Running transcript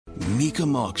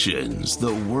Mecum Auctions,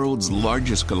 the world's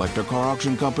largest collector car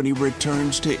auction company,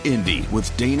 returns to Indy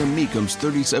with Dana Mecum's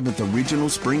 37th Original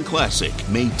Spring Classic,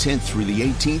 May 10th through the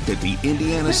 18th at the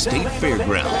Indiana State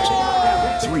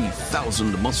Fairgrounds.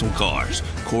 3,000 muscle cars,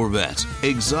 Corvettes,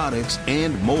 exotics,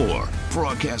 and more.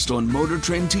 Broadcast on Motor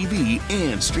Trend TV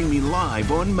and streaming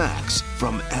live on Max.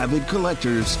 From avid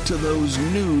collectors to those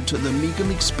new to the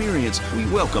Mecum experience, we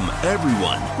welcome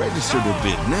everyone. Register to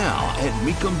bid now at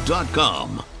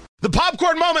Mecum.com. The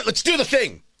popcorn moment. Let's do the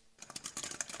thing.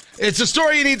 It's a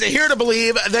story you need to hear to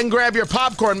believe, then grab your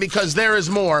popcorn because there is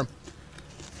more.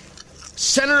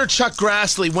 Senator Chuck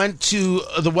Grassley went to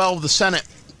the well of the Senate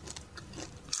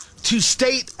to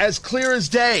state as clear as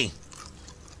day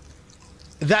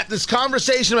that this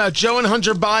conversation about Joe and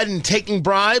Hunter Biden taking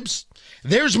bribes,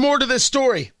 there's more to this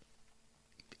story,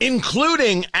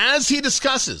 including, as he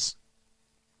discusses,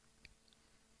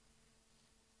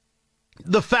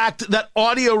 the fact that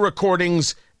audio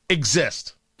recordings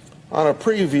exist. On a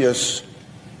previous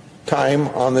time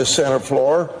on this Senate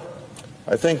floor,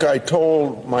 I think I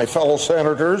told my fellow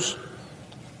senators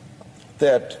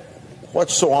that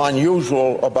what's so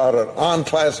unusual about an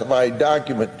unclassified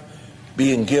document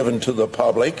being given to the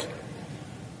public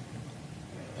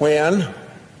when,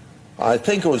 I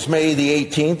think it was May the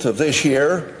 18th of this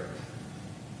year,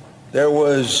 there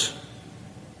was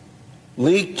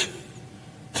leaked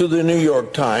to the New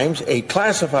York Times a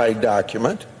classified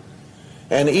document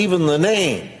and even the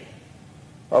name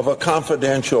of a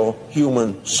confidential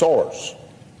human source.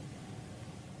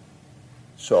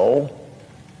 So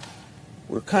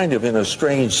we're kind of in a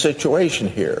strange situation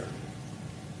here.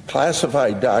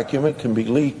 Classified document can be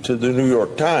leaked to the New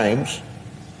York Times,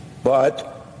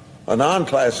 but a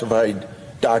non-classified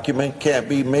document can't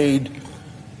be made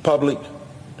public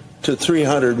to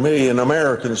 300 million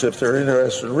Americans if they're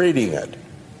interested in reading it.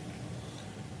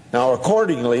 Now,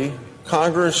 accordingly,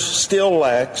 Congress still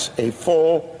lacks a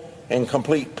full and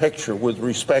complete picture with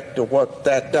respect to what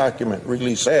that document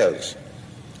really says.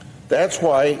 That's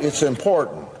why it's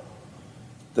important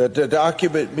that the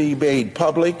document be made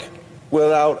public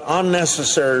without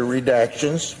unnecessary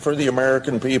redactions for the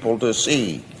American people to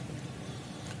see.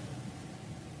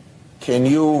 Can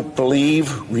you believe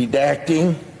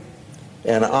redacting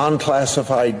an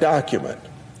unclassified document?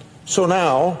 So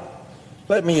now,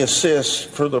 let me assist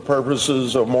for the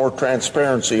purposes of more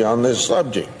transparency on this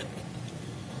subject.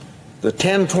 The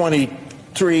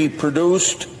 1023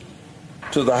 produced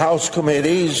to the House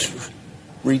committees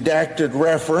redacted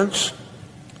reference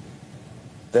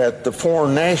that the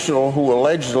foreign national who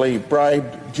allegedly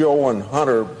bribed Joe and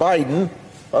Hunter Biden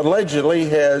allegedly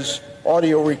has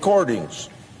audio recordings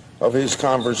of his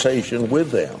conversation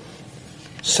with them.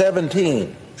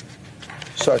 17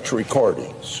 such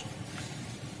recordings.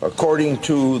 According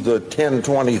to the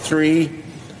 1023,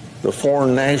 the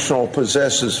foreign national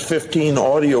possesses 15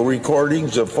 audio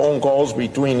recordings of phone calls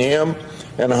between him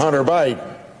and Hunter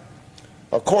Biden.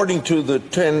 According to the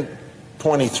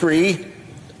 1023,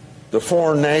 the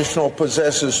foreign national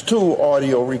possesses 2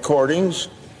 audio recordings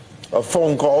of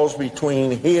phone calls between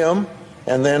him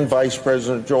and then Vice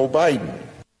President Joe Biden.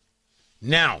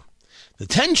 Now, the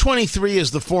 1023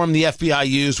 is the form the FBI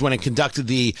used when it conducted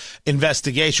the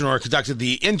investigation or conducted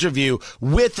the interview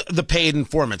with the paid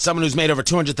informant, someone who's made over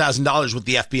 $200,000 with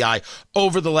the FBI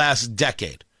over the last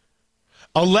decade.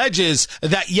 Alleges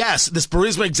that, yes, this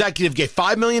Burisma executive gave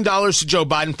 $5 million to Joe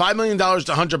Biden, $5 million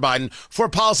to Hunter Biden for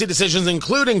policy decisions,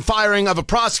 including firing of a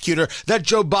prosecutor that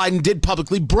Joe Biden did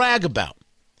publicly brag about.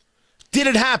 Did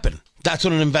it happen? That's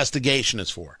what an investigation is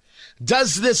for.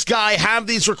 Does this guy have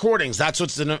these recordings? That's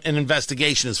what an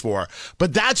investigation is for.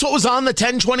 But that's what was on the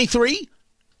 1023?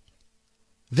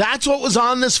 That's what was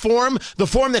on this form? The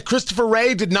form that Christopher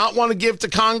Wray did not want to give to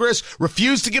Congress,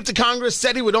 refused to give to Congress,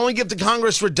 said he would only give to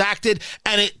Congress redacted,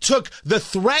 and it took the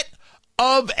threat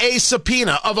of a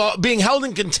subpoena, of being held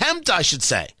in contempt, I should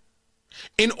say,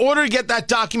 in order to get that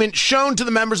document shown to the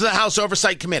members of the House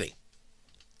Oversight Committee.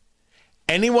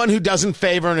 Anyone who doesn't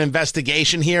favor an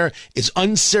investigation here is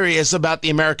unserious about the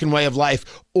American way of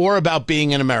life or about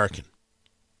being an American.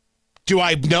 Do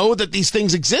I know that these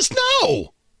things exist?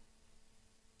 No.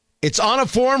 It's on a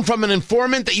form from an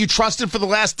informant that you trusted for the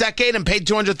last decade and paid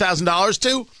 $200,000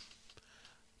 to.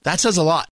 That says a lot.